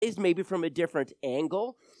is maybe from a different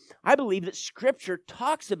angle. I believe that Scripture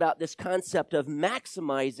talks about this concept of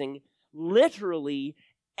maximizing literally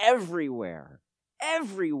everywhere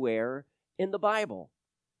in the Bible.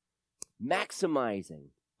 Maximizing.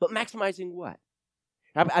 But maximizing what?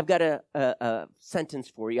 I've got a sentence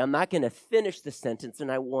for you. I'm not going to finish the sentence,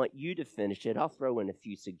 and I want you to finish it. I'll throw in a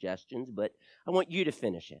few suggestions, but I want you to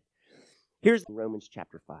finish it. Here's Romans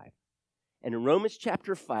chapter 5. And in Romans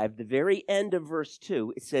chapter 5, the very end of verse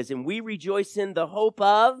 2, it says, "And we rejoice in the hope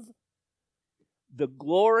of the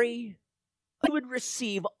glory." You would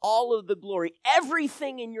receive all of the glory.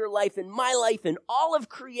 Everything in your life, in my life, and all of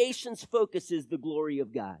creation's focus is the glory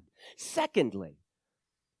of God. Secondly,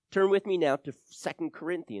 turn with me now to 2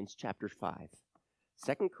 Corinthians chapter 5.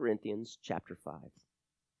 2 Corinthians chapter 5.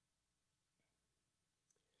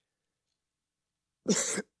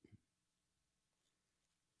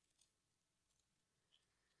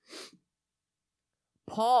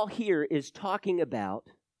 Paul here is talking about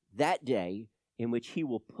that day in which he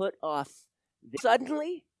will put off.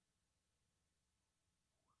 Suddenly,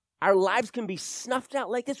 our lives can be snuffed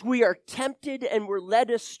out like this. We are tempted and we're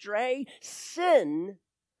led astray. Sin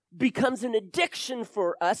becomes an addiction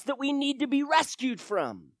for us that we need to be rescued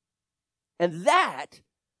from. And that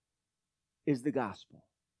is the gospel.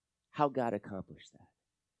 How God accomplished that.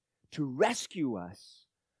 To rescue us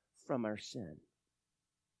from our sin.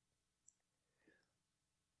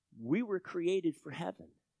 We were created for heaven.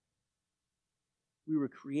 We were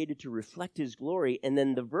created to reflect His glory. And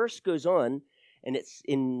then the verse goes on, and it's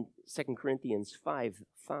in 2 Corinthians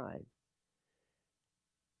 5:5.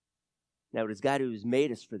 Now it is God who has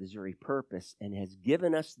made us for this very purpose and has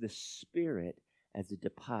given us the Spirit as a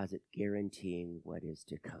deposit guaranteeing what is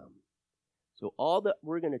to come. So all that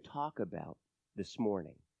we're going to talk about this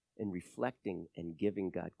morning in reflecting and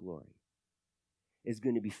giving God glory is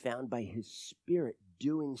going to be found by His Spirit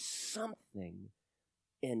doing something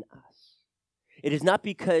in us. It is not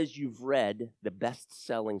because you've read the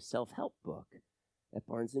best-selling self-help book at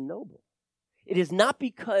Barnes & Noble. It is not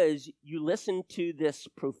because you listened to this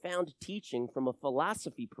profound teaching from a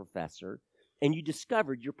philosophy professor and you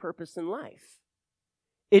discovered your purpose in life.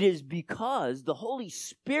 It is because the Holy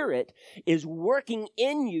Spirit is working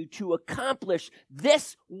in you to accomplish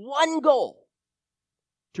this one goal,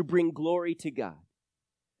 to bring glory to God.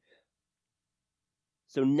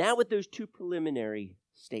 So now with those two preliminary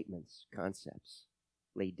statements, concepts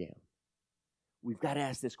laid down, we've got to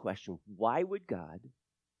ask this question: why would God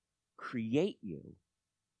create you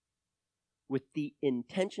with the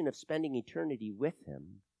intention of spending eternity with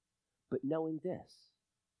Him, but knowing this,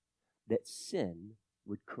 that sin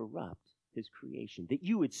would corrupt His creation, that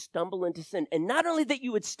you would stumble into sin, and not only that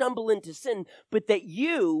you would stumble into sin, but that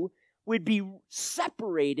you would be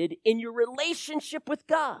separated in your relationship with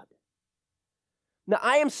God? Now,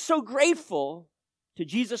 I am so grateful to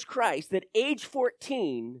Jesus Christ that age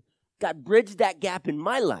 14, God bridged that gap in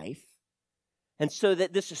my life. And so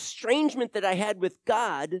that this estrangement that I had with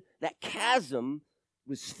God, that chasm,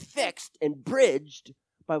 was fixed and bridged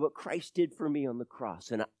by what Christ did for me on the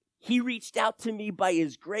cross. And He reached out to me by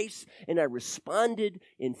His grace, and I responded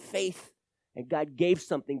in faith. And God gave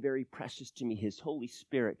something very precious to me, His Holy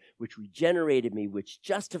Spirit, which regenerated me, which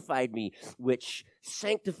justified me, which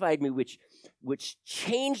sanctified me, which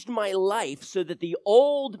changed my life so that the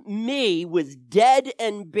old me was dead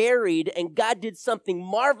and buried, and God did something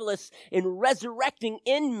marvelous in resurrecting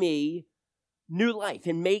in me new life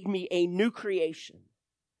and made me a new creation.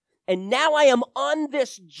 And now I am on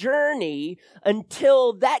this journey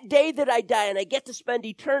until that day that I die and I get to spend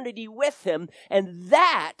eternity with Him. And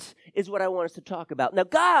that is what I want us to talk about. Now,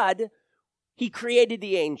 God, He created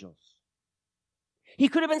the angels. He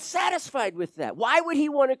could have been satisfied with that. Why would He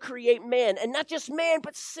want to create man? And not just man,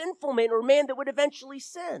 but sinful man, or man that would eventually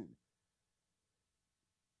sin.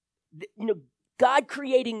 God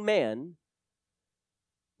creating man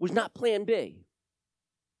was not plan B.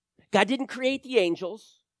 God didn't create the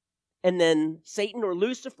angels. And then Satan or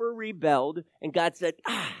Lucifer rebelled, and God said,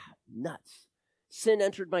 nuts. Sin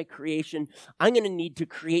entered my creation. I'm going to need to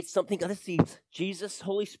create something. Let's see, Jesus,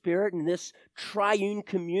 Holy Spirit, and this triune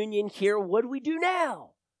communion here. What do we do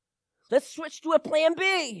now? Let's switch to a plan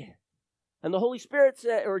B. And the Holy Spirit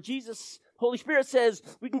Holy Spirit says,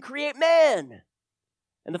 we can create man.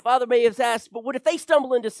 And the Father may have asked, but what if they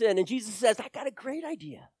stumble into sin? And Jesus says, I got a great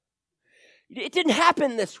idea. It didn't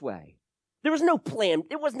happen this way. There was no plan.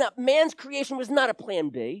 It was not, man's creation was not a plan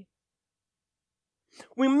B.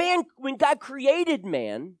 When God created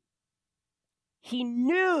man, He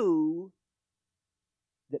knew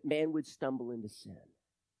that man would stumble into sin.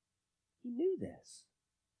 He knew this.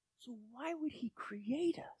 So why would He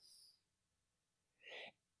create us?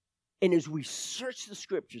 And as we search the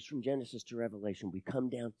scriptures from Genesis to Revelation, we come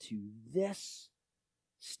down to this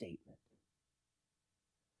statement.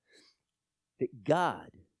 That God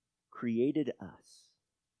created us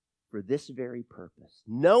for this very purpose,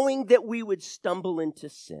 knowing that we would stumble into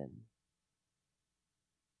sin,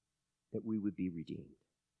 that we would be redeemed.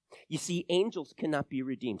 You see, angels cannot be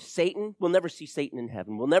redeemed. Satan, we'll never see Satan in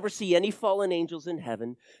heaven. We'll never see any fallen angels in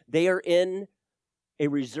heaven. They are in a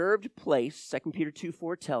reserved place, 2 Peter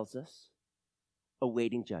 2:4 tells us,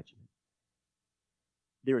 awaiting judgment.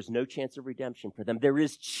 There is no chance of redemption for them. There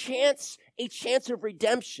is a chance of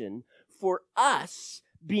redemption for us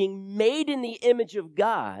being made in the image of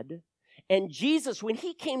God. And Jesus, when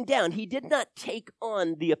he came down, he did not take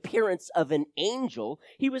on the appearance of an angel.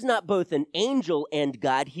 He was not both an angel and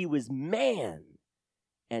God. He was man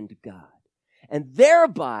and God. And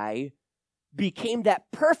thereby became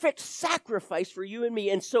that perfect sacrifice for you and me.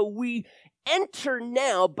 And so we enter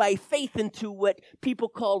now by faith into what people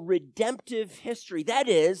call redemptive history. That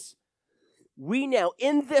is, we now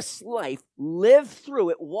in this life live through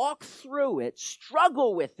it, walk through it,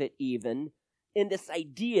 struggle with it even, in this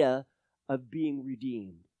idea of being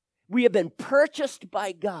redeemed. We have been purchased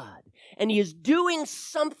by God, and he is doing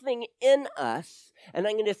something in us. And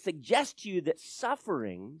I'm going to suggest to you that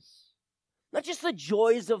sufferings, not just the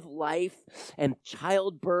joys of life and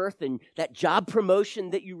childbirth and that job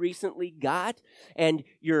promotion that you recently got and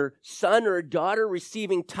your son or daughter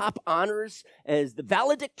receiving top honors as the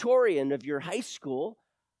valedictorian of your high school,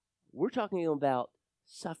 we're talking about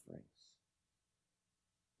sufferings.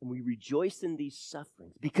 And we rejoice in these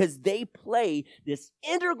sufferings because they play this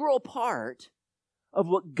integral part of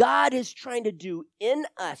what God is trying to do in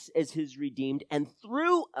us as his redeemed and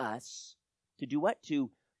through us to do what? To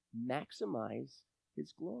maximize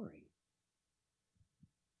his glory.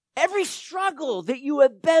 Every struggle that you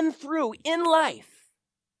have been through in life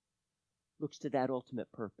looks to that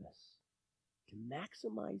ultimate purpose, to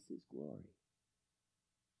maximize his glory.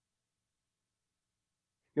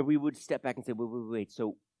 Now we would step back and say, wait,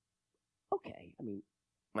 so, okay, I mean,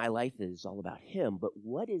 my life is all about him, but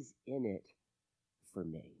what is in it for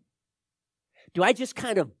me? Do I just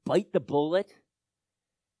kind of bite the bullet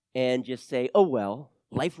and just say, oh, well,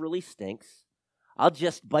 life really stinks. I'll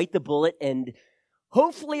just bite the bullet and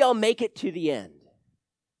hopefully I'll make it to the end.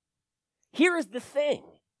 Here's the thing,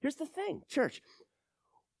 church.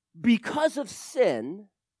 Because of sin,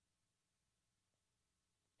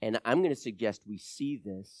 and I'm going to suggest we see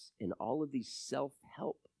this in all of these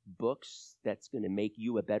self-help books that's going to make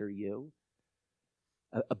you a better you,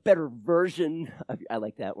 a better version of, I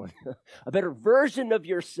like that one, a better version of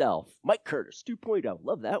yourself. Mike Curtis 2.0,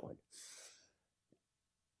 love that one.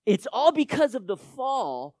 It's all because of the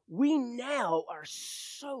fall. We now are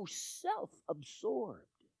so self-absorbed.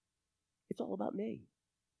 It's all about me.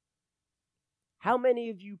 How many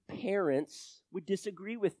of you parents would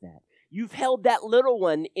disagree with that? You've held that little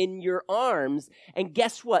one in your arms, and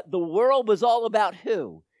guess what? The world was all about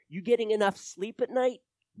who? You getting enough sleep at night?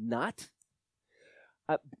 Not.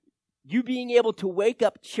 You being able to wake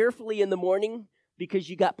up cheerfully in the morning because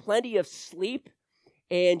you got plenty of sleep,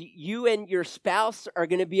 and you and your spouse are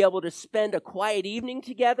going to be able to spend a quiet evening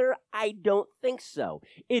together? I don't think so.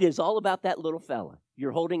 It is all about that little fella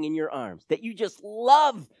you're holding in your arms that you just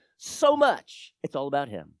love so much. It's all about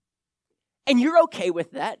him. And you're okay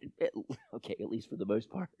with that. Okay, at least for the most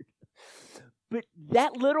part. But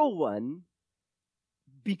that little one,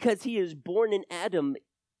 because he is born in Adam,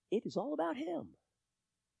 it is all about him.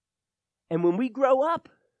 And when we grow up,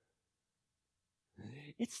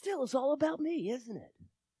 it still is all about me, isn't it?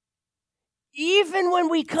 Even when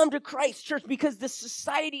we come to Christ, church, because this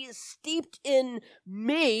society is steeped in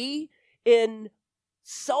me, in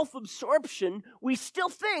self-absorption, we still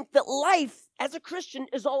think that life as a Christian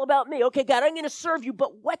is all about me. Okay, God, I'm going to serve you,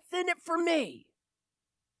 but what's in it for me?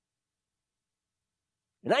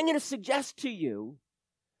 And I'm going to suggest to you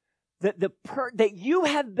that that you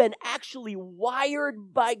have been actually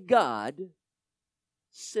wired by God.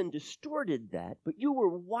 Sin distorted that, but you were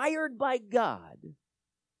wired by God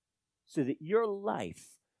so that your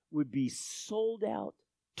life would be sold out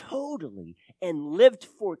totally and lived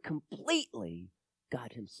for completely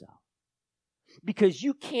God himself. Because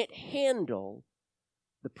you can't handle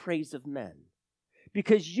the praise of men.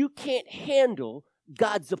 Because you can't handle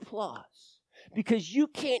God's applause. Because you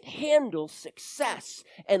can't handle success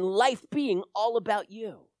and life being all about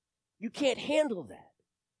you. You can't handle that.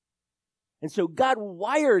 And so God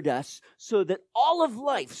wired us so that all of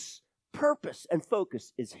life's purpose and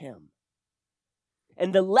focus is him.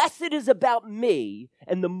 And the less it is about me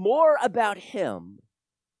and the more about him,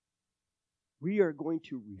 we are going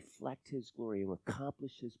to reflect his glory and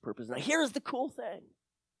accomplish his purpose. Now, here's the cool thing.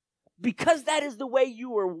 Because that is the way you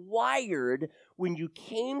were wired when you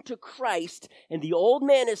came to Christ and the old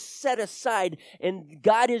man is set aside and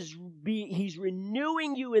God he's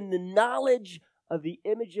renewing you in the knowledge of the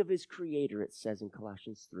image of his creator, it says in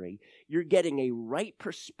Colossians 3. You're getting a right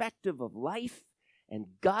perspective of life and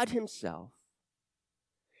God himself.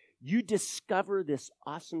 You discover this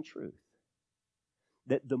awesome truth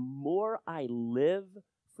that the more I live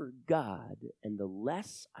for God and the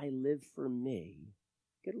less I live for me,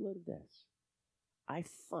 get a load of this, I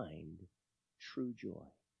find true joy.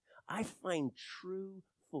 I find true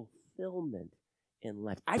fulfillment in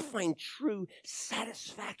life. I find true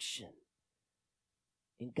satisfaction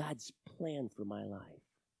in God's plan for my life,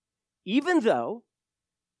 even though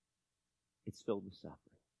it's filled with suffering.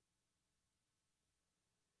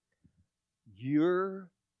 Your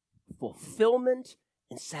fulfillment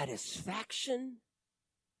and satisfaction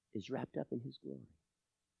is wrapped up in his glory.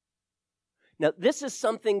 Now, this is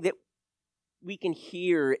something that we can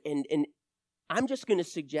hear, and I'm just going to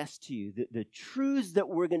suggest to you that the truths that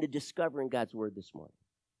we're going to discover in God's word this morning,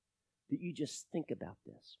 that you just think about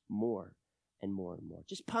this more and more and more.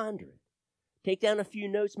 Just ponder it. Take down a few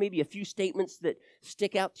notes, maybe a few statements that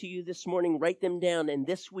stick out to you this morning. Write them down, and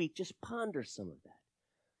this week, just ponder some of that.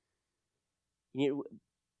 You know,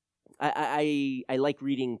 I like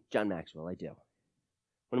reading John Maxwell. I do.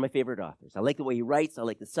 One of my favorite authors. I like the way he writes. I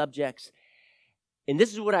like the subjects. And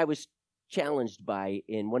this is what I was challenged by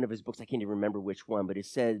in one of his books. I can't even remember which one, but it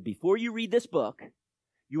says, before you read this book,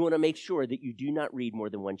 you want to make sure that you do not read more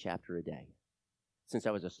than one chapter a day. Since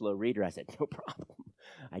I was a slow reader, I said, no problem.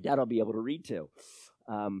 I doubt I'll be able to read two.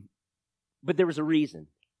 But there was a reason.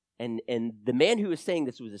 And the man who was saying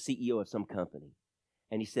this was a CEO of some company.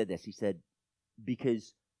 And he said this. He said,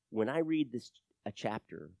 because when I read a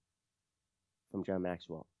chapter from John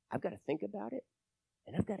Maxwell, I've got to think about it.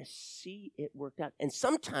 And I've got to see it worked out. And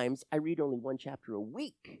sometimes I read only one chapter a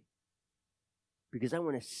week because I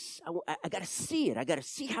got to see it. I got to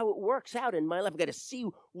see how it works out in my life. I got to see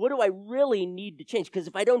what do I really need to change. Because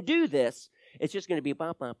if I don't do this, it's just going to be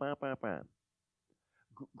bah, bah, bah, bah, bah.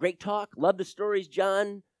 Great talk. Love the stories,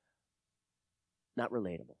 John. Not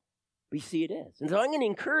relatable. But you see, it is. And so I'm going to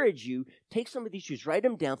encourage you, take some of these truths, write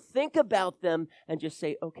them down, think about them, and just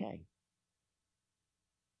say, okay,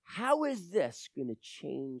 how is this going to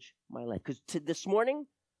change my life? Because this morning,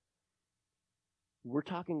 we're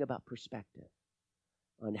talking about perspective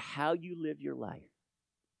on how you live your life.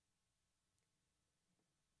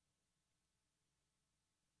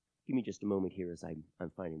 Give me just a moment here as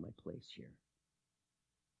I'm finding my place here.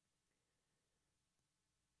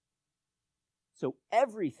 So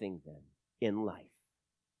everything then in life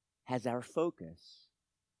has our focus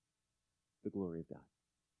the glory of God.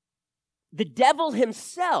 The devil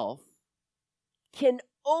himself can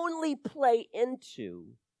only play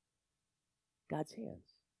into God's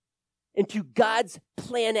hands, into God's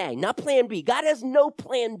plan A, not plan B. God has no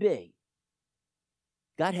plan B.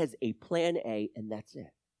 God has a plan A, and that's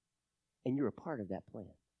it. And you're a part of that plan.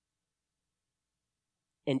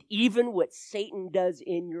 And even what Satan does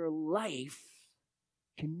in your life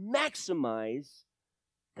can maximize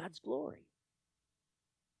God's glory.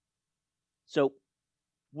 So,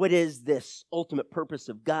 what is this ultimate purpose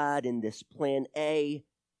of God in this plan A?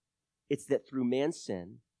 It's that through man's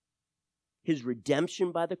sin, his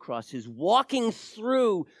redemption by the cross, his walking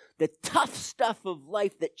through the tough stuff of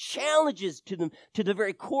life that challenges to the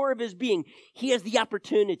very core of his being, he has the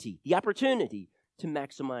opportunity to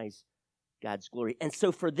maximize God's glory. And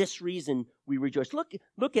so for this reason, we rejoice.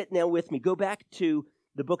 Look at now with me. Go back to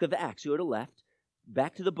the book of Acts. Go to the left.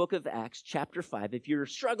 Back to the book of Acts, chapter 5. If you're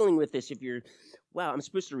struggling with this, I'm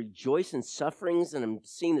supposed to rejoice in sufferings, and I'm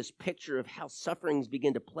seeing this picture of how sufferings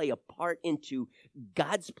begin to play a part into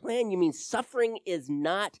God's plan. You mean suffering is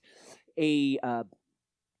not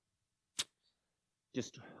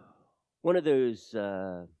just one of those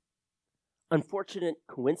unfortunate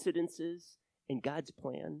coincidences in God's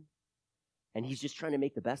plan, and he's just trying to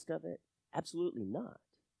make the best of it? Absolutely not.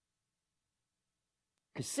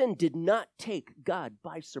 Because sin did not take God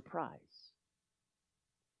by surprise.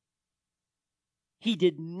 He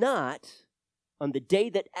did not, on the day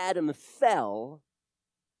that Adam fell,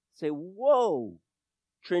 say, whoa,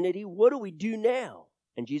 Trinity, what do we do now?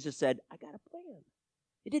 And Jesus said, I got a plan.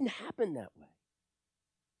 It didn't happen that way.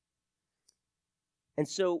 And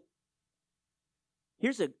so,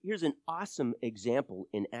 here's an awesome example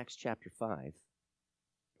in Acts chapter 5,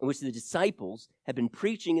 in which the disciples have been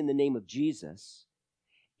preaching in the name of Jesus.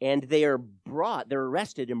 And they're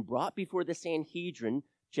arrested and brought before the Sanhedrin,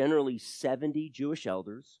 generally 70 Jewish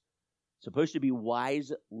elders, supposed to be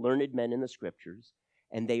wise, learned men in the scriptures,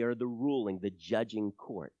 and they are the ruling, the judging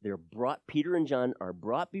court. They're brought, Peter and John are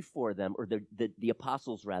brought before them, or the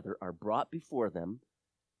apostles rather, are brought before them,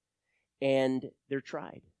 and they're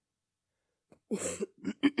tried.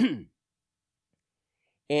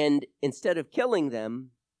 And instead of killing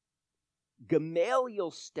them,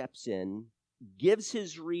 Gamaliel steps in, gives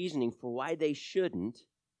his reasoning for why they shouldn't,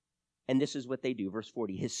 and this is what they do. Verse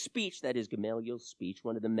 40, his speech, that is Gamaliel's speech,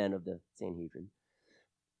 one of the men of the Sanhedrin,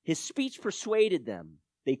 his speech persuaded them.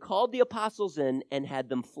 They called the apostles in and had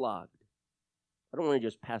them flogged. I don't want to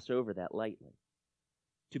just pass over that lightly.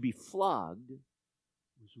 To be flogged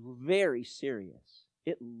was very serious.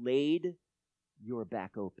 It laid your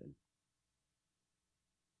back open.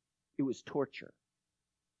 It was torture.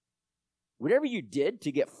 Whatever you did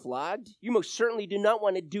to get flogged, you most certainly do not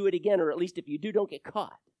want to do it again, or at least if you do, don't get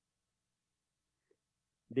caught.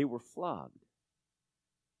 They were flogged.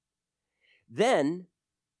 Then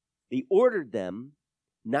they ordered them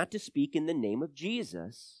not to speak in the name of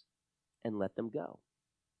Jesus and let them go.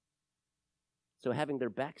 So having their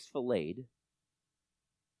backs filleted,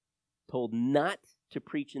 told not to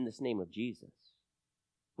preach in this name of Jesus.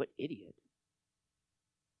 What idiot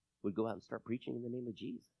would go out and start preaching in the name of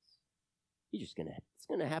Jesus? It's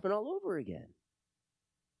going to happen all over again.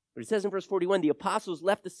 But it says in verse 41, the apostles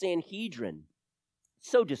left the Sanhedrin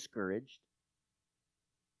so discouraged,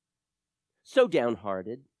 so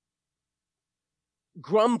downhearted,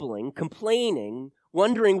 grumbling, complaining,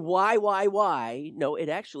 wondering why. No, it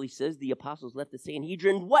actually says the apostles left the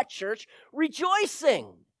Sanhedrin, what, church?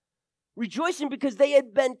 Rejoicing. Rejoicing because they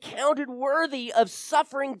had been counted worthy of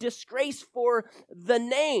suffering disgrace for the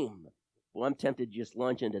name. Well, I'm tempted to just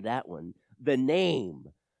launch into that one. The name.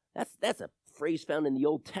 That's a phrase found in the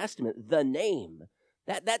Old Testament, the name.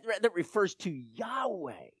 That refers to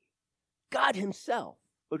Yahweh, God himself.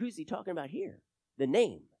 But who's he talking about here? The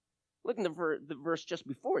name. Look in the verse just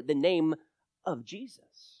before, the name of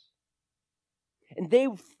Jesus. And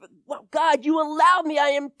well, God, you allowed me, I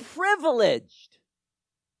am privileged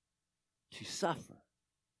to suffer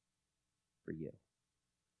for you.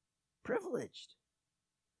 Privileged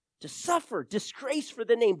to suffer disgrace for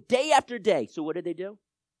the name day after day. So what did they do?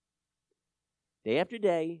 Day after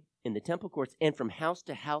day in the temple courts and from house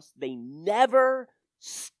to house, they never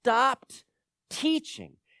stopped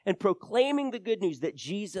teaching and proclaiming the good news that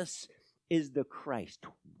Jesus is the Christ.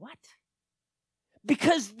 What?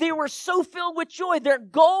 Because they were so filled with joy. Their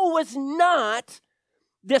goal was not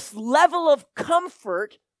this level of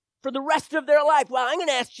comfort for the rest of their life. Well, I'm going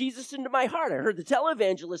to ask Jesus into my heart. I heard the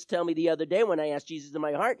televangelist tell me the other day when I asked Jesus in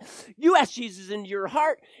my heart, you ask Jesus into your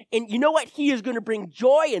heart, and you know what? He is going to bring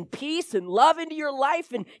joy and peace and love into your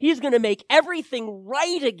life, and he's going to make everything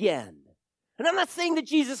right again. And I'm not saying that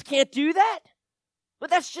Jesus can't do that,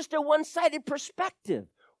 but that's just a one-sided perspective.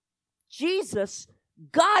 Jesus,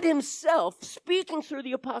 God himself, speaking through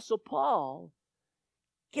the Apostle Paul,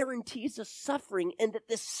 guarantees us suffering, and that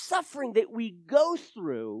this suffering that we go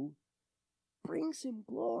through brings him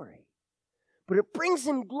glory. But it brings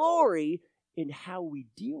him glory in how we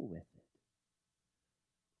deal with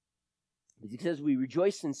it. He says we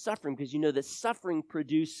rejoice in suffering because you know that suffering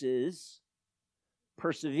produces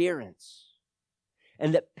perseverance.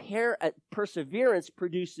 And that perseverance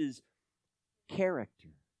produces character.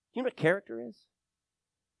 Do you know what character is?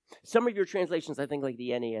 Some of your translations, I think like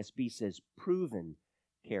the NASB, says proven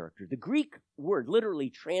character. The Greek word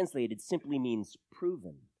literally translated simply means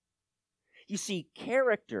proven. You see,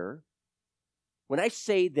 character, when I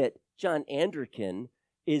say that John Anderkin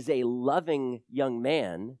is a loving young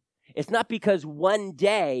man, it's not because one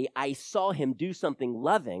day I saw him do something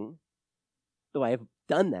loving, though I have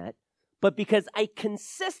done that, but because I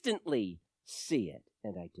consistently see it,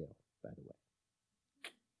 and I do, by the way.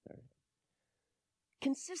 All right.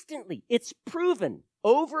 Consistently. It's proven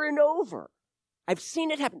over and over. I've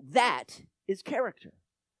seen it happen. That is character.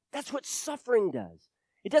 That's what suffering does.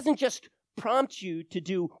 It doesn't just prompt you to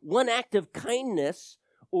do one act of kindness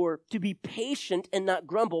or to be patient and not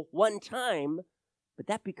grumble one time, but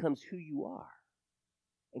that becomes who you are.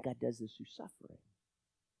 And God does this through suffering,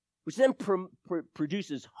 which then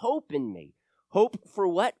produces hope in me. Hope for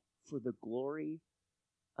what? For the glory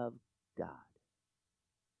of God.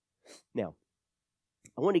 Now,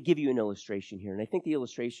 I want to give you an illustration here, and I think the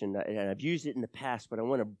illustration, and I've used it in the past, but I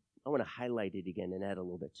want to highlight it again and add a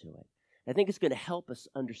little bit to it. I think it's going to help us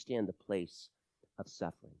understand the place of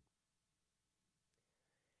suffering.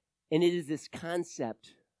 And it is this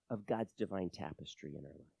concept of God's divine tapestry in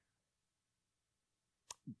our life.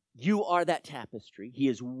 You are that tapestry. He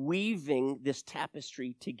is weaving this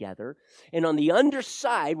tapestry together. And on the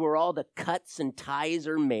underside, where all the cuts and ties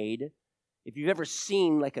are made, If you've ever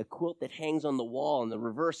seen like a quilt that hangs on the wall on the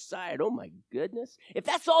reverse side, oh my goodness. If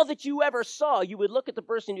that's all that you ever saw, you would look at the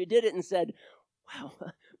person who did it and said, wow,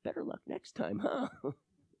 better luck next time, huh?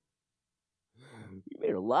 You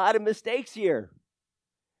made a lot of mistakes here.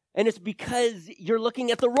 And it's because you're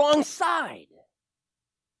looking at the wrong side.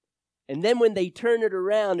 And then when they turn it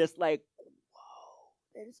around, it's like, whoa,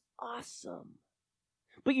 that is awesome.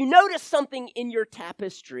 But you notice something in your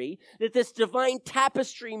tapestry, that this divine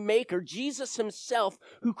tapestry maker, Jesus himself,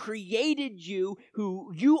 who created you,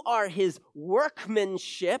 who you are his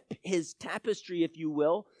workmanship, his tapestry, if you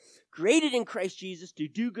will, created in Christ Jesus to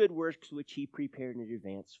do good works which he prepared in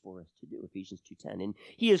advance for us to do, Ephesians 2:10. And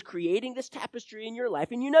he is creating this tapestry in your life,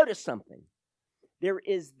 and you notice something. There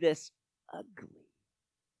is this ugly,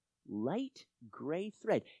 light gray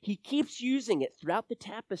thread. He keeps using it throughout the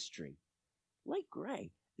tapestry. Light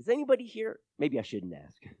gray. Is anybody here? Maybe I shouldn't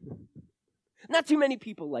ask. Not too many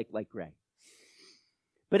people like light gray.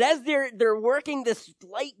 But as they're working this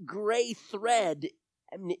light gray thread,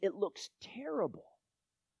 I mean, it looks terrible.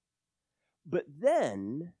 But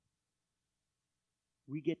then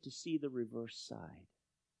we get to see the reverse side.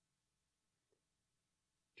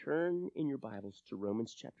 Turn in your Bibles to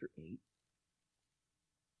Romans chapter 8.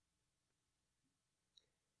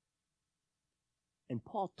 And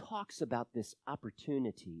Paul talks about this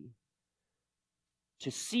opportunity to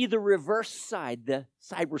see the reverse side, the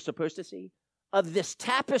side we're supposed to see, of this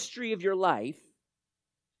tapestry of your life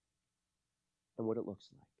and what it looks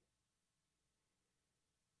like.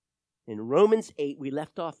 In Romans 8, we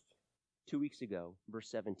left off 2 weeks ago, verse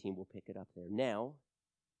 17, we'll pick it up there. Now,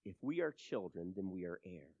 if we are children, then we are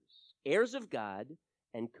heirs, heirs of God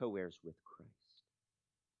and co-heirs with Christ.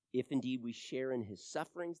 If indeed we share in his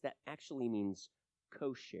sufferings, that actually means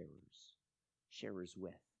co-sharers, sharers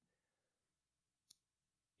with.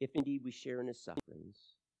 If indeed we share in his sufferings,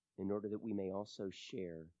 in order that we may also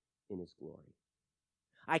share in his glory.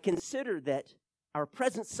 I consider that our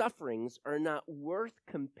present sufferings are not worth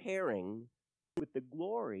comparing with the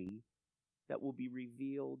glory that will be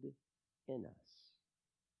revealed in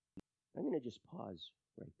us. I'm going to just pause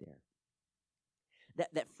right there.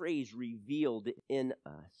 That phrase, revealed in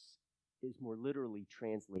us, is more literally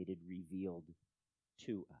translated revealed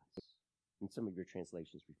to us. And some of your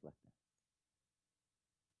translations reflect that.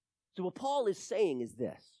 So what Paul is saying is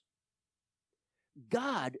this.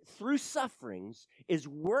 God, through sufferings, is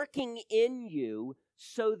working in you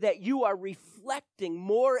so that you are reflecting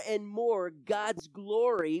more and more God's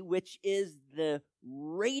glory, which is the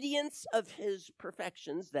radiance of his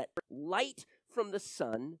perfections, that light from the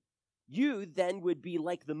sun. You then would be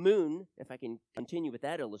like the moon, if I can continue with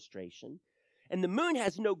that illustration. And the moon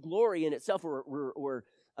has no glory in itself or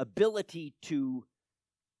ability to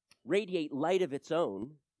radiate light of its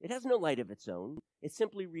own. It has no light of its own. It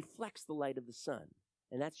simply reflects the light of the sun.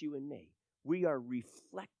 And that's you and me. We are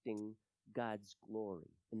reflecting God's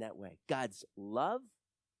glory in that way. God's love,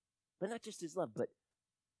 but not just his love, but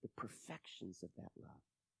the perfections of that love.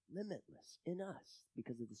 Limitless in us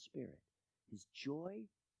because of the Spirit. His joy,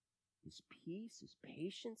 his peace, his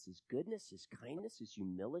patience, his goodness, his kindness, his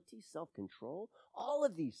humility, self-control, all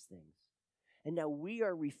of these things. And now we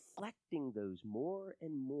are reflecting those more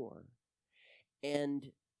and more.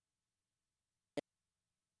 And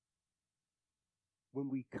when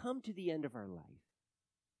we come to the end of our life,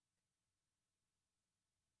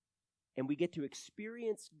 and we get to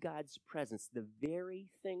experience God's presence, the very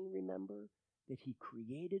thing, remember, that he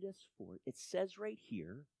created us for, it says right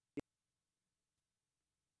here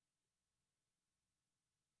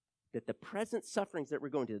that the present sufferings that we're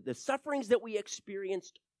going to, the sufferings that we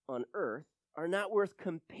experienced on earth are not worth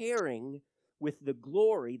comparing with the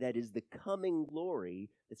glory that is the coming glory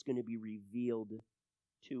that's going to be revealed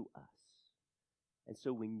to us. And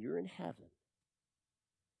so when you're in heaven,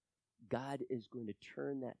 God is going to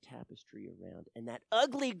turn that tapestry around. And that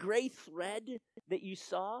ugly gray thread that you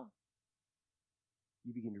saw,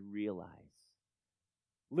 you begin to realize.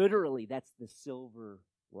 Literally, that's the silver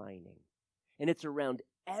lining. And it's around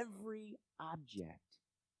every object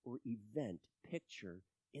or event, picture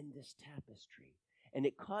in this tapestry. And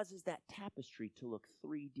it causes that tapestry to look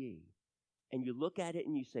 3D. And you look at it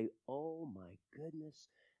and you say, oh my goodness,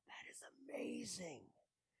 that is amazing.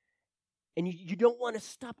 And you don't want to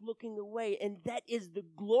stop looking away. And that is the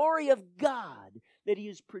glory of God that he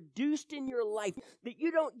has produced in your life. That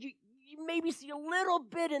you maybe see a little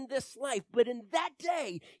bit in this life, but in that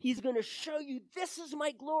day, he's going to show you, this is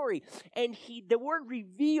my glory. And the word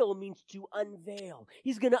reveal means to unveil.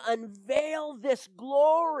 He's going to unveil this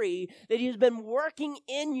glory that he has been working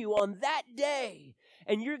in you on that day.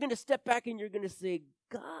 And you're going to step back and you're going to say,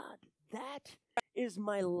 God, that is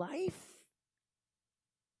my life.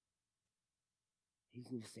 He's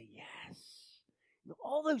going to say, yes.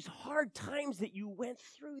 All those hard times that you went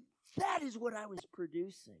through, that is what I was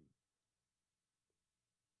producing.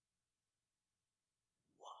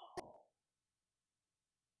 Whoa.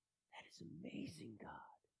 That is amazing, God.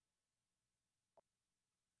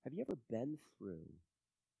 Have you ever been through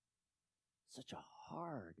such a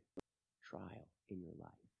hard trial in your life?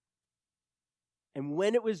 And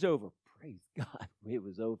when it was over, praise God, when it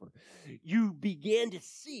was over, you began to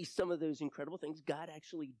see some of those incredible things God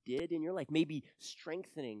actually did in your life, maybe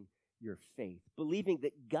strengthening your faith, believing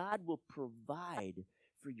that God will provide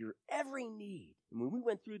for your every need. And when we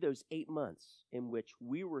went through those 8 months in which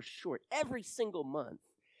we were short every single month,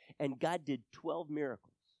 and God did 12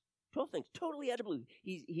 miracles, 12 things, totally out of blue.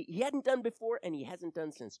 He hadn't done before, and he hasn't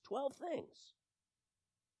done since. 12 things.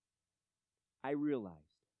 I realized,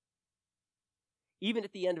 even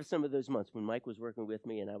at the end of some of those months, when Mike was working with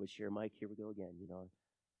me, and I would share, Mike, here we go again,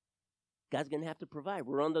 God's going to have to provide.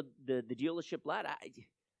 We're on the dealership lot.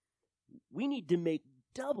 We need to make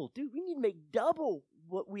double. Dude, we need to make double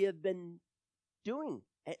what we have been doing.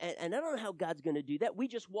 And I don't know how God's going to do that. We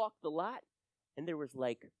just walked the lot, and there was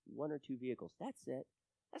like 1 or 2 vehicles. That's it.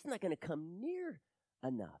 That's not going to come near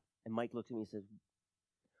enough. And Mike looks at me and says,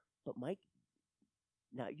 but Mike,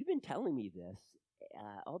 now you've been telling me this,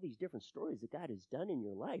 all these different stories that God has done in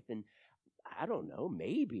your life. And I don't know,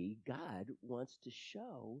 maybe God wants to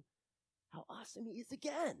show how awesome he is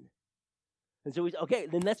again. And so okay,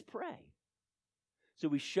 then let's pray. So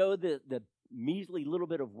we show the measly little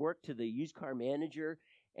bit of work to the used car manager,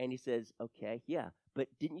 and he says, okay, yeah, but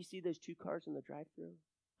didn't you see those 2 cars in the drive-thru?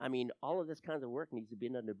 I mean, all of this kinds of work needs to be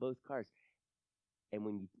done to both cars.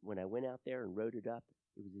 And when I went out there and wrote it up,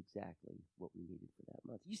 it was exactly what we needed for that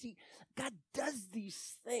month. You see, God does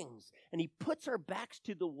these things, and he puts our backs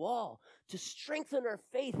to the wall to strengthen our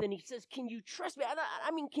faith, and he says, can you trust me?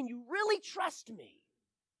 I mean, can you really trust me?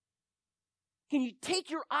 Can you take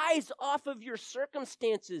your eyes off of your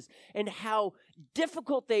circumstances and how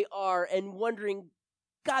difficult they are and wondering,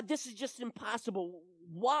 God, this is just impossible.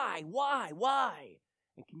 Why?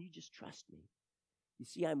 And can you just trust me? You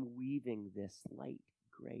see, I'm weaving this light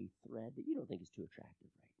gray thread that you don't think is too attractive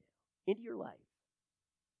right now into your life.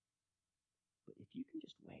 But if you can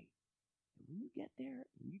just wait, and when you get there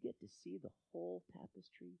and you get to see the whole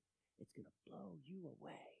tapestry, it's going to blow you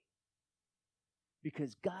away.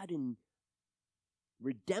 Because God in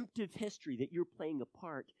redemptive history that you're playing a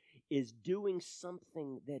part is doing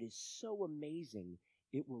something that is so amazing,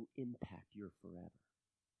 it will impact your forever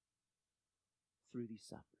through these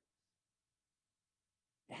sufferings.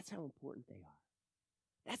 That's how important they are.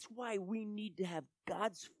 That's why we need to have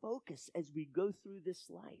God's focus as we go through this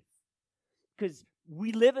life. Because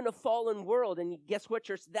we live in a fallen world, and guess what,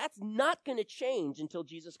 church? That's not going to change until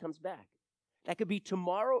Jesus comes back. That could be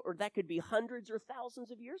tomorrow, or that could be hundreds or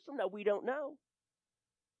thousands of years from now. We don't know.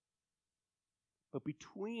 But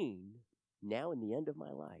between now and the end of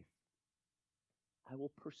my life, I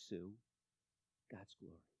will pursue God's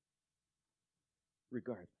glory,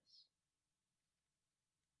 regardless.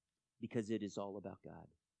 Because it is all about God,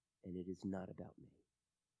 and it is not about me.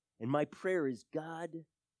 And my prayer is, God,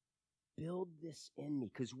 build this in me.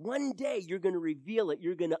 Because one day you're going to reveal it.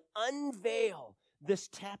 You're going to unveil this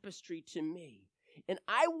tapestry to me. And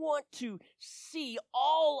I want to see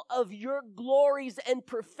all of your glories and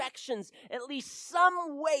perfections, at least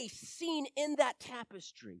some way seen in that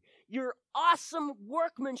tapestry. Your awesome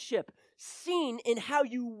workmanship seen in how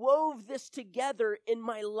you wove this together in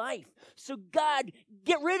my life. So God,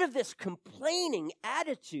 get rid of this complaining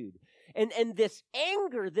attitude and this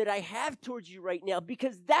anger that I have towards you right now,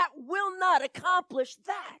 because that will not accomplish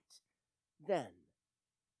that then.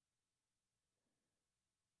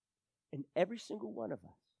 And every single one of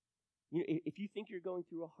us, if you think you're going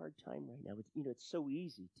through a hard time right now, it's so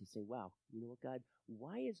easy to say, wow, you know what, God,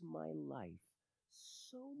 why is my life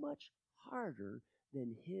so much harder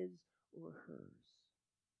than his or hers?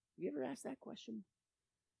 Have you ever asked that question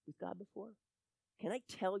with God before? Can I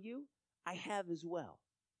tell you, I have as well.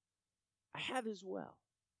 I have as well.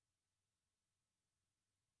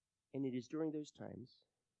 And it is during those times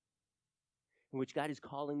in which God is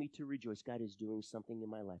calling me to rejoice. God is doing something in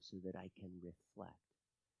my life so that I can reflect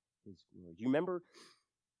his glory. Do you remember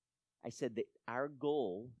I said that our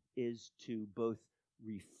goal is to both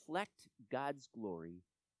reflect God's glory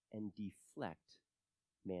and deflect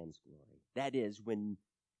man's glory? That is, when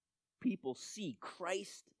people see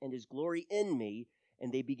Christ and his glory in me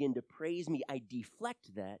and they begin to praise me, I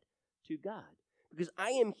deflect that to God. Because I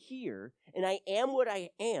am here and I am what I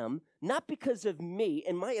am, not because of me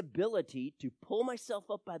and my ability to pull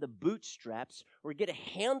myself up by the bootstraps or get a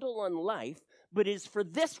handle on life, but is for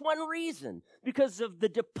this one reason, because of the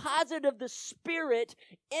deposit of the Spirit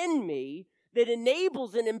in me that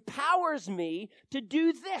enables and empowers me to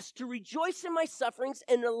do this, to rejoice in my sufferings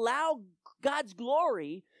and allow God's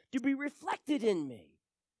glory to be reflected in me.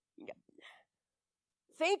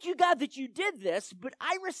 Thank you, God, that you did this, but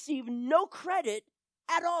I receive no credit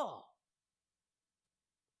at all.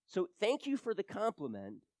 So thank you for the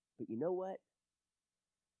compliment, but you know what?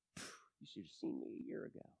 You should have seen me a year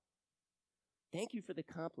ago. Thank you for the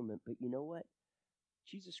compliment, but you know what?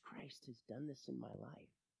 Jesus Christ has done this in my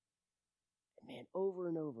life. And man, over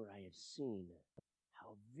and over I have seen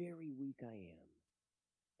how very weak I am,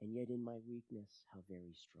 and yet in my weakness, how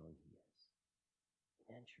very strong he is.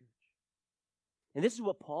 Amen, church? And this is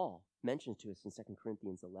what Paul mentions to us in 2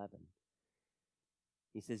 Corinthians 11.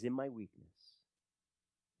 He says, in my weakness,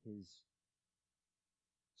 his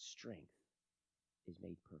strength is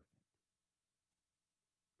made perfect.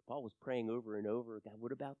 Paul was praying over and over, God,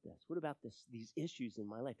 what about this? What about these issues in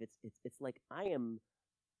my life? It's like I've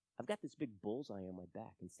got this big bullseye on my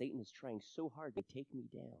back, and Satan is trying so hard to take me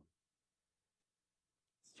down.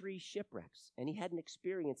 3 shipwrecks, and he hadn't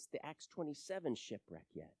experienced the Acts 27 shipwreck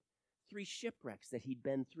yet. 3 shipwrecks that he'd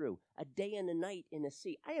been through, a day and a night in a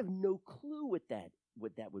sea. I have no clue what that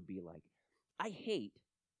would be like. I hate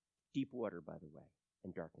deep water, by the way,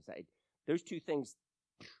 and darkness. Those 2 things,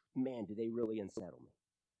 man, do they really unsettle me.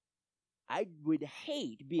 I would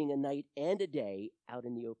hate being a night and a day out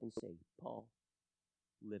in the open sea. Paul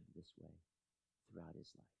lived this way throughout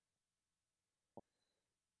his life.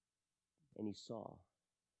 And he saw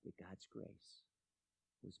that God's grace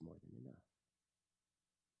was more than enough.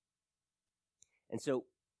 And so,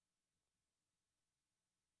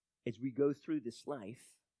 as we go through this life,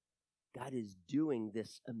 God is doing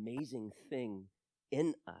this amazing thing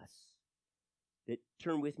in us. That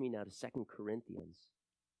turn with me now to 2 Corinthians.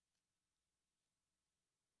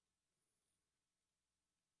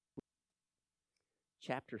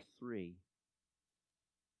 Chapter 3,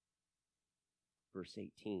 verse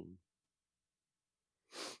 18.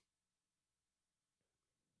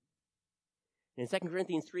 In 2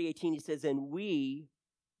 Corinthians 3:18, he says, and we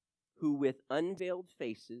who with unveiled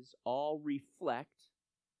faces all reflect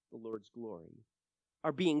the Lord's glory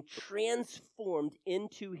are being transformed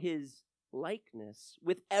into his likeness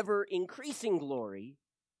with ever increasing glory,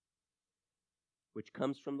 which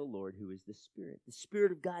comes from the Lord who is the Spirit. The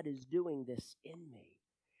Spirit of God is doing this in me.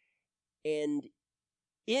 And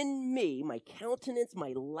in me, my countenance,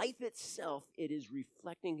 my life itself, it is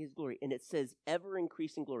reflecting his glory. And it says ever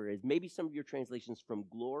increasing glory. As maybe some of your translations, from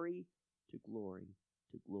glory to glory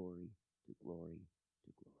to glory to glory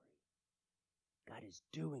to glory. God is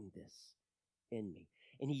doing this in me.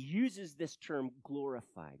 And he uses this term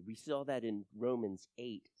glorified. We saw that in Romans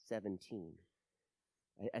 8:17.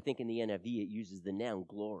 I think in the NIV it uses the noun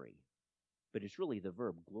glory, but it's really the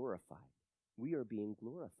verb glorified. We are being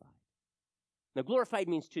glorified. Now, glorified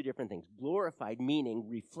means 2 different things. Glorified meaning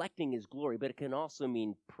reflecting his glory, but it can also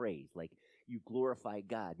mean praise, like you glorify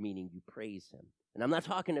God, meaning you praise him. And I'm not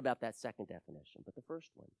talking about that second definition, but the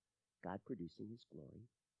first one, God producing his glory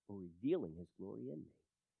or revealing his glory in me.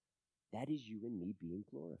 That is you and me being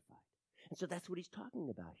glorified. And so that's what he's talking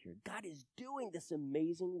about here. God is doing this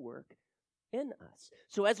amazing work in us.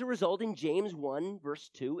 So as a result, in James 1, verse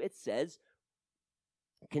 2, it says,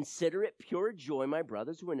 consider it pure joy, my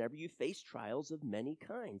brothers, whenever you face trials of many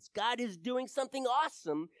kinds. God is doing something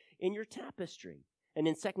awesome in your tapestry. And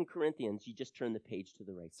in 2 Corinthians, you just turn the page to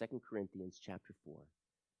the right. 2 Corinthians chapter 4,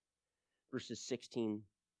 verses 16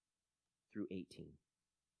 through 18.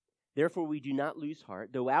 Therefore we do not lose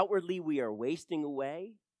heart. Though outwardly we are wasting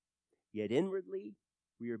away, yet inwardly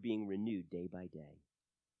we are being renewed day by day.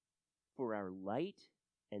 For our light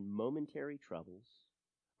and momentary troubles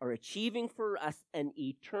are achieving for us an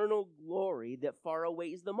eternal glory that far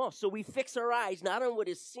outweighs them all. So we fix our eyes not on what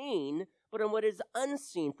is seen, but on what is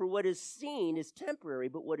unseen. For what is seen is temporary,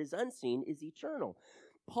 but what is unseen is eternal.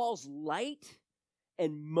 Paul's light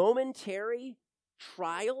and momentary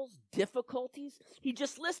trials, difficulties, he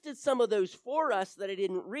just listed some of those for us that I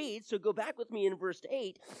didn't read, so go back with me in verse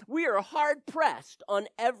 8. We are hard pressed on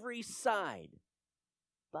every side,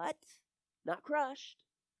 but not crushed.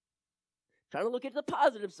 Trying to look at the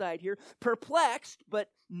positive side here. Perplexed, but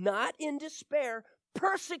not in despair.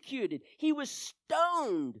 Persecuted. He was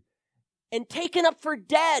stoned and taken up for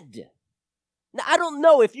dead. Now, I don't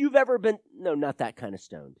know if you've ever been, no, not that kind of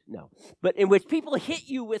stoned, no. But in which people hit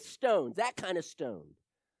you with stones, that kind of stoned.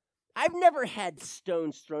 I've never had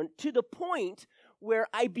stones thrown to the point where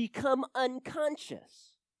I become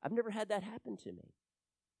unconscious. I've never had that happen to me.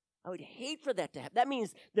 I would hate for that to happen. That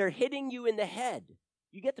means they're hitting you in the head.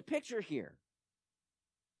 You get the picture here.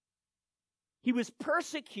 He was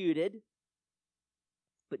persecuted,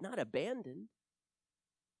 but not abandoned.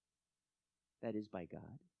 That is by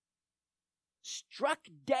God. Struck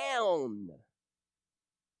down,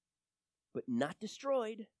 but not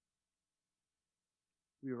destroyed.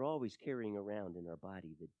 We are always carrying around in our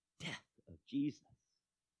body the death of Jesus,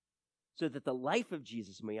 so that the life of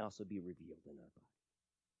Jesus may also be revealed in our body.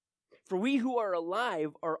 For we who are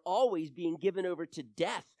alive are always being given over to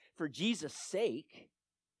death for Jesus' sake,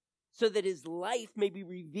 so that his life may be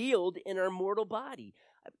revealed in our mortal body.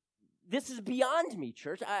 This is beyond me,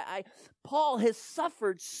 church. Paul has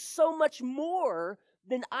suffered so much more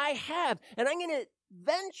than I have. And I'm going to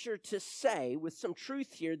venture to say with some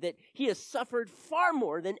truth here that he has suffered far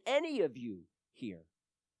more than any of you here.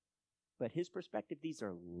 But his perspective, these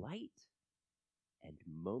are light and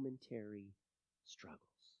momentary struggles.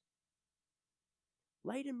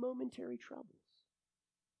 Light and momentary troubles.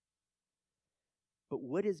 But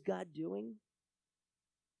what is God doing?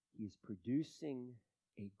 He is producing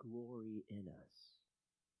a glory in us,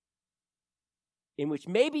 in which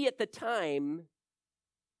maybe at the time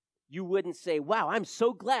you wouldn't say, wow, I'm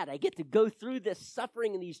so glad I get to go through this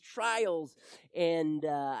suffering and these trials, and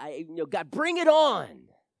God, bring it on.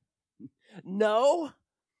 No,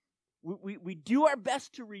 we do our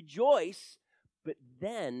best to rejoice, but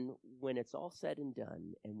then when it's all said and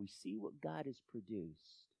done and we see what God has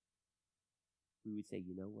produced, we would say,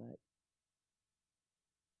 you know what?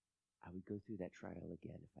 I would go through that trial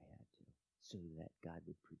again if I had to, so that God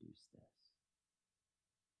would produce this.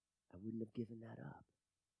 I wouldn't have given that up.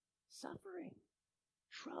 Suffering,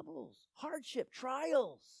 troubles, hardship,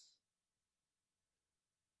 trials.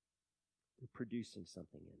 They're producing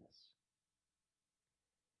something in us.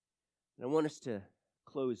 And I want us to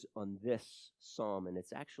close on this psalm, and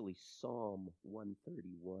it's actually Psalm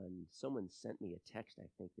 131. Someone sent me a text, I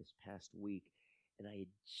think, this past week, and I had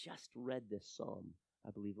just read this psalm. I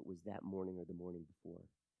believe it was that morning or the morning before.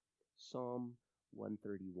 Psalm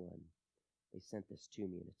 131. They sent this to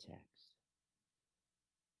me in a text.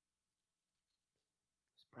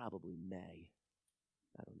 It's probably May.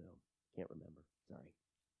 I don't know. Can't remember. Sorry.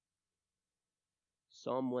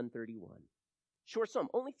 Psalm 131. Short psalm,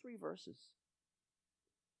 only 3 verses.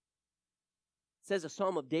 It says a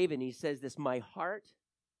psalm of David, and he says this, my heart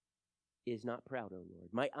is not proud, O Lord.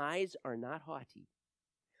 My eyes are not haughty.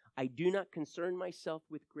 I do not concern myself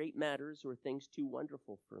with great matters or things too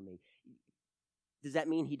wonderful for me. Does that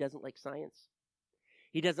mean he doesn't like science?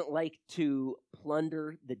 He doesn't like to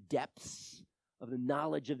plunder the depths of the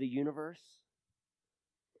knowledge of the universe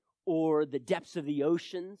or the depths of the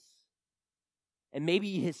oceans? And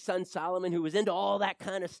maybe his son Solomon, who was into all that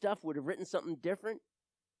kind of stuff, would have written something different.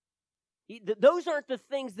 Those aren't the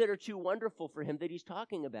things that are too wonderful for him that he's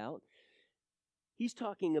talking about. He's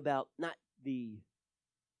talking about not the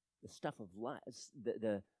stuff of life,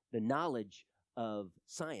 the knowledge of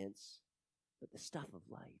science, but the stuff of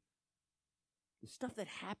life. The stuff that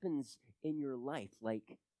happens in your life,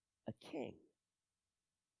 like a king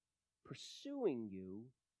pursuing you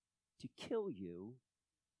to kill you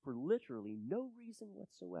for literally no reason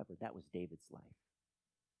whatsoever. That was David's life.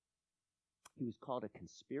 He was called a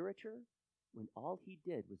conspirator when all he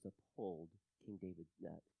did was uphold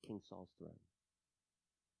King Saul's throne.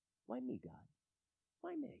 Why me, God?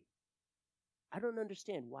 Why me? I don't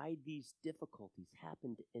understand why these difficulties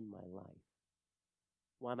happened in my life.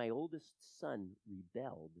 Why my oldest son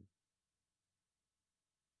rebelled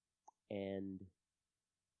and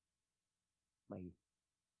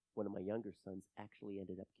one of my younger sons actually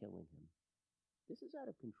ended up killing him. This is out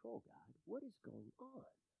of control, God. What is going on?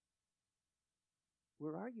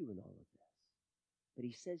 Where are you in all of this? But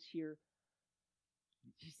he says here,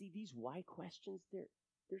 you see, these why questions,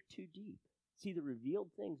 they're too deep. See, the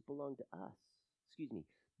revealed things belong to us.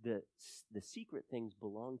 The secret things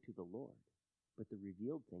belong to the Lord, but the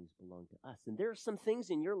revealed things belong to us. And there are some things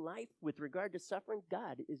in your life with regard to suffering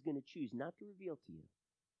God is going to choose not to reveal to you.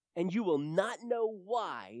 And you will not know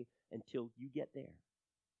why until you get there.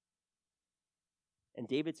 And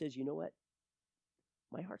David says, you know what?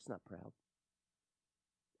 My heart's not proud.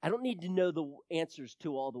 I don't need to know the answers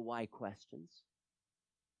to all the why questions.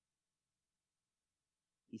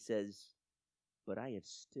 He says, but I have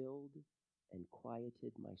stilled and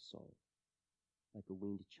quieted my soul like a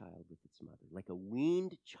weaned child with its mother. Like a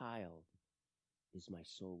weaned child is my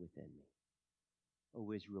soul within me.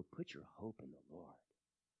 O Israel, put your hope in the Lord,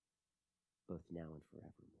 both now and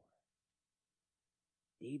forevermore.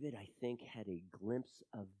 David, I think, had a glimpse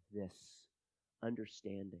of this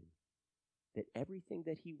understanding that everything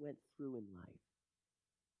that he went through in life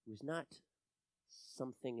was not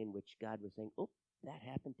something in which God was saying, oh, that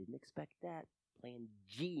happened, didn't expect that. Plan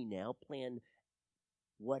G now, plan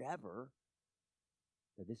whatever.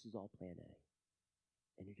 But this is all plan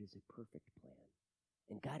A. And it is a perfect plan.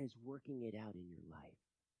 And God is working it out in your life.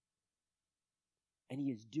 And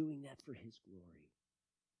he is doing that for his glory.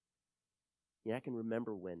 I can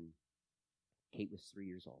remember when Kate was 3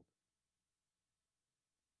 years old.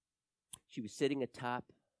 She was sitting atop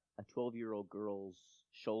a 12-year-old girl's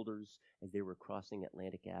shoulders as they were crossing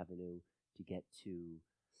Atlantic Avenue to get to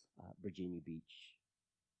Virginia Beach,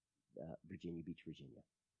 Virginia.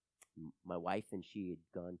 My wife and she had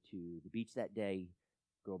gone to the beach that day.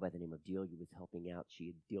 A girl by the name of Delia was helping out.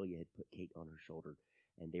 Delia had put Kate on her shoulder,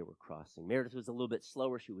 and they were crossing. Meredith was a little bit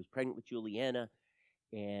slower. She was pregnant with Juliana,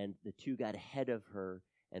 and the two got ahead of her,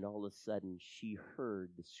 and all of a sudden she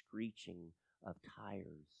heard the screeching of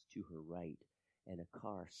tires to her right and a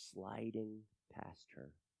car sliding past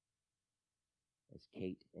her as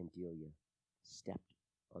Kate and Delia stepped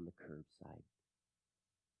on the curbside.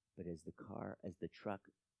 But as the truck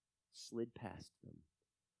slid past them,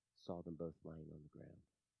 saw them both lying on the ground.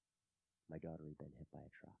 My daughter had been hit by a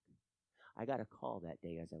truck. I got a call that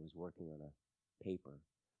day as I was working on a paper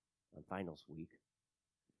on finals week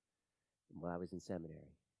while I was in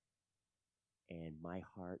seminary. And my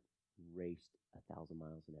heart raced 1,000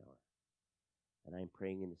 miles an hour. And I'm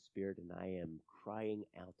praying in the Spirit, and I am crying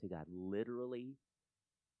out to God, literally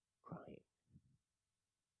crying,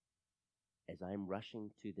 as I'm rushing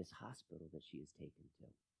to this hospital that she is taken to,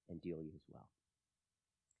 and Delia as well.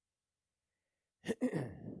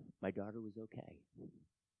 My daughter was okay.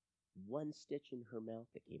 One stitch in her mouth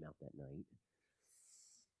that came out that night.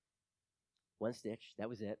 One stitch, that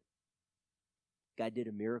was it. God did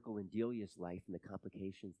a miracle in Delia's life, and the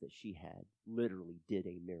complications that she had literally did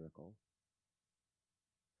a miracle.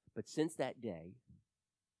 But since that day,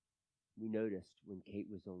 we noticed when Kate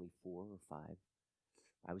was only 4 or 5,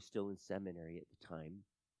 I was still in seminary at the time,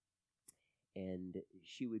 and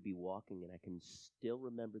she would be walking, and I can still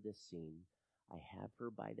remember this scene. I have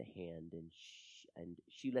her by the hand, and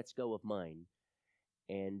she lets go of mine,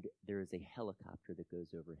 and there is a helicopter that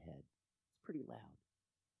goes overhead. It's pretty loud.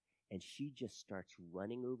 And she just starts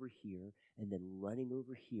running over here and then running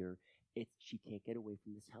over here. She can't get away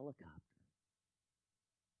from this helicopter.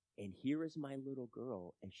 And here is my little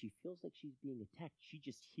girl, and she feels like she's being attacked. She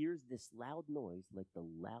just hears this loud noise, like the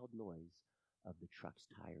loud noise of the truck's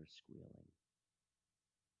tires squealing.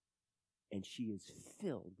 And she is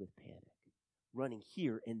filled with panic, running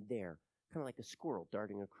here and there, kind of like a squirrel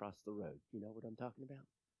darting across the road. You know what I'm talking about?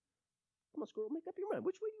 Come on, squirrel, make up your mind.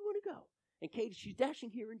 Which way do you want to go? And Kate, she's dashing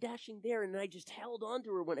here and dashing there, and I just held on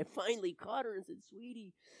to her when I finally caught her and said,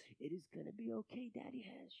 sweetie, it is going to be okay. Daddy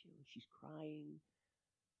has you. And she's crying.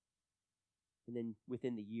 And then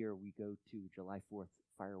within the year, we go to July 4th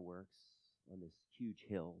fireworks on this huge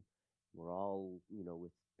hill. We're all,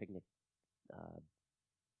 with picnic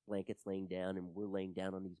blankets laying down, and we're laying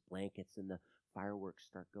down on these blankets, and the fireworks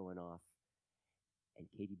start going off. And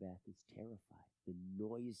Katie Beth is terrified. The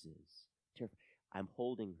noises, terrified. I'm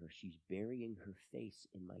holding her. She's burying her face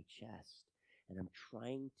in my chest, and I'm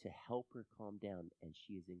trying to help her calm down, and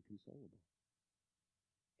she is inconsolable.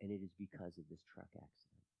 And it is because of this truck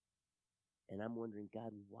accident. And I'm wondering,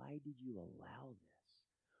 God, why did you allow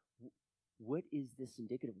this? What is this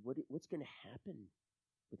indicative? What's going to happen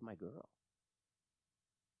with my girl?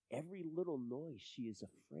 Every little noise she is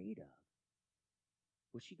afraid of.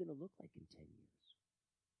 What's she going to look like in 10 years?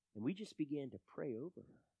 And we just began to pray over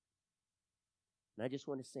her. And I just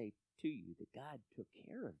want to say to you that God took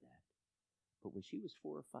care of that. But when she was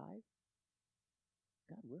 4 or 5,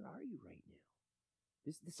 God, where are you right now?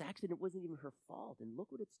 This accident wasn't even her fault, and look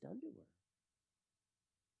what it's done to her.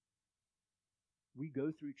 We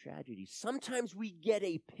go through tragedy. Sometimes we get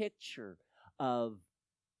a picture of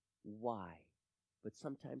why, but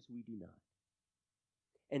sometimes we do not.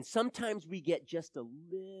 And sometimes we get just a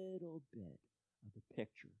little bit of a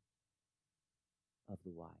picture of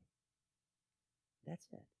the why. That's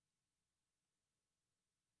it.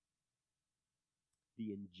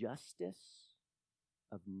 The injustice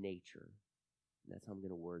of nature, and that's how I'm going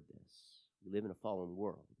to word this. We live in a fallen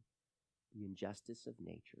world. The injustice of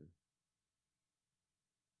nature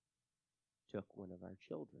took one of our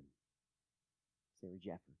children, Sarah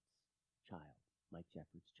Jeffords' child, Mike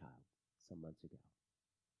Jeffords' child, some months ago.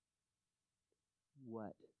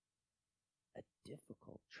 What a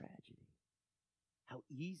difficult tragedy. How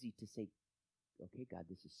easy to say, okay, God,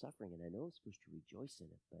 this is suffering, and I know I'm supposed to rejoice in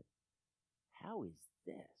it, but how is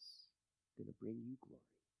this going to bring you glory?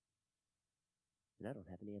 And I don't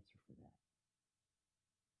have an answer for that.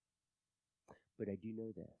 But I do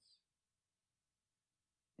know this,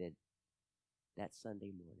 that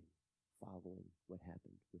Sunday morning following what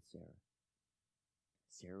happened with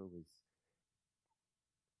Sarah was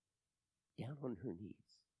down on her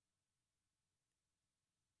knees,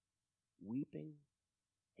 weeping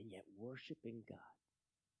and yet worshiping God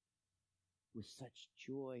with such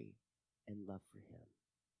joy and love for him.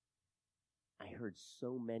 I heard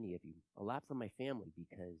so many of you, a lot from my family,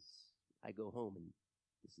 because I go home and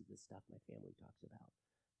this is the stuff my family talks about,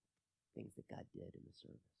 things that God did in the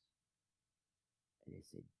service. And they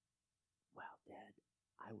said, wow, Dad,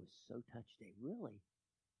 I was so touched today. Really?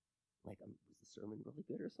 Like, was the sermon really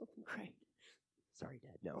good or something? Great. Sorry,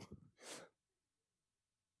 Dad, no.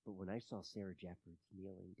 But when I saw Sarah Jeffords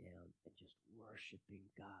kneeling down and just worshiping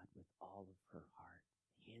God with all of her heart,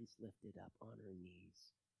 hands lifted up on her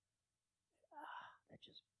knees, that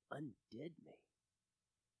just undid me.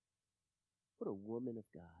 What a woman of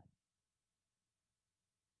God.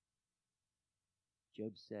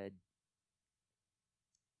 Job said,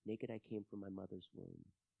 naked I came from my mother's womb,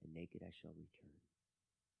 and naked I shall return.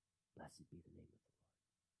 Blessed be the name of the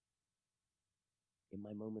Lord. In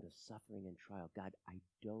my moment of suffering and trial, God, I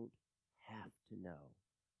don't have to know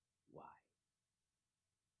why.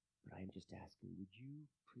 But I am just asking, would you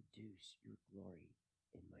produce your glory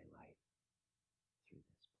in my life through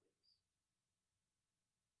this, please?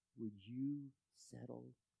 Would you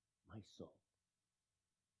settle my soul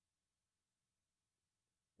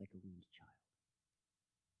like a weaned child?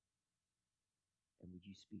 And would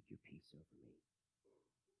you speak your peace over me?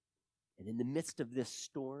 And in the midst of this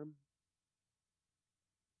storm,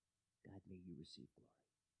 God, may you receive glory.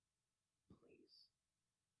 Please.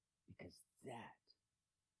 Because that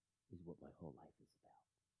is what my whole life is about.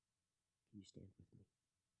 Can you stand with me?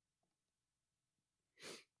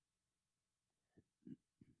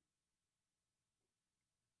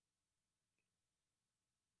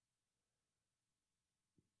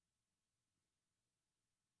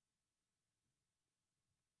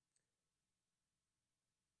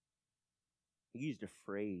 I used a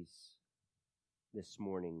phrase this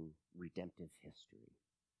morning, redemptive history.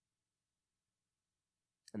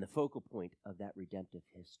 And the focal point of that redemptive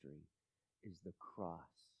history is the cross,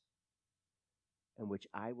 in which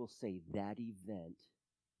I will say that event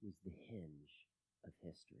was the hinge of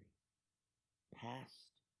history, past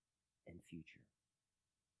and future.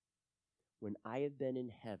 When I have been in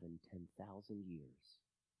heaven 10,000 years,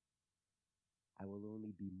 I will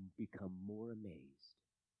only become more amazed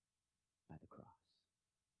by the cross.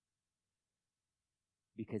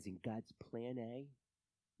 Because in God's plan A,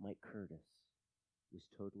 Mike Curtis was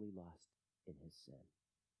totally lost in his sin.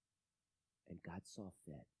 And God saw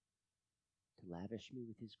fit to lavish me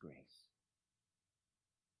with his grace,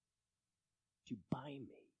 to buy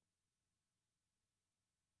me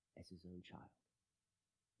as his own child,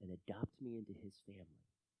 and adopt me into his family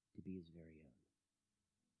to be his very own,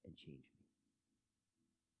 and change me.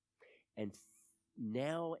 And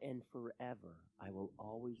now and forever, I will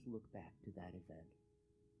always look back to that event.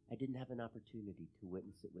 I didn't have an opportunity to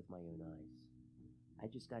witness it with my own eyes. I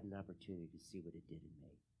just got an opportunity to see what it did in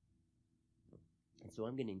me. And so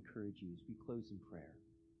I'm going to encourage you as we close in prayer.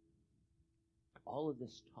 All of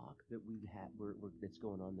this talk that we've had, that's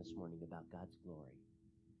going on this morning about God's glory,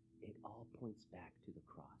 it all points back to the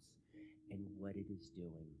cross and what it is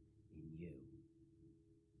doing in you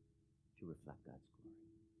to reflect God's glory.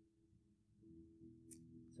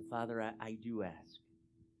 So, Father, I do ask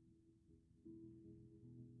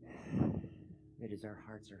that as our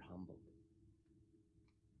hearts are humbled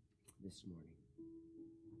this morning,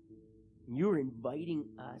 you're inviting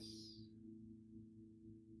us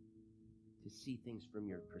to see things from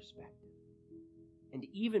your perspective and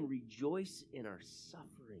even rejoice in our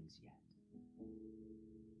sufferings yet.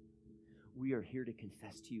 We are here to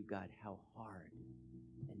confess to you, God, how hard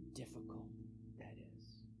and difficult that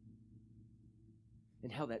is,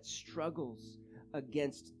 and how that struggles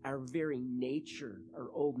against our very nature, our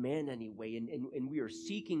old man anyway, and we are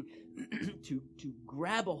seeking to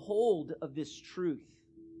grab a hold of this truth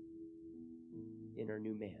in our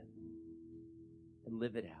new man and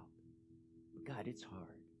live it out. But God, it's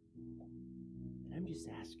hard. And I'm just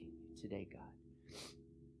asking you today, God,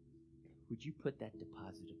 would you put that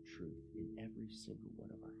deposit of truth in every single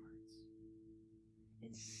one of our hearts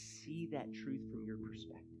and see that truth from your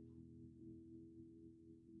perspective?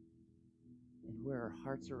 And where our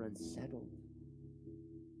hearts are unsettled,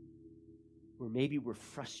 where maybe we're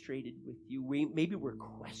frustrated with you, maybe we're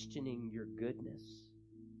questioning your goodness,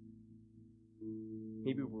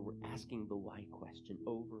 Maybe we're asking the why question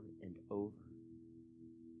over and over.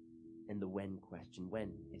 And the when question,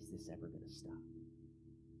 when is this ever going to stop?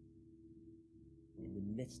 In the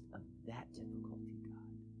midst of that difficulty,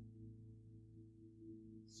 God,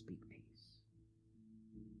 speak peace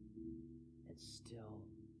and still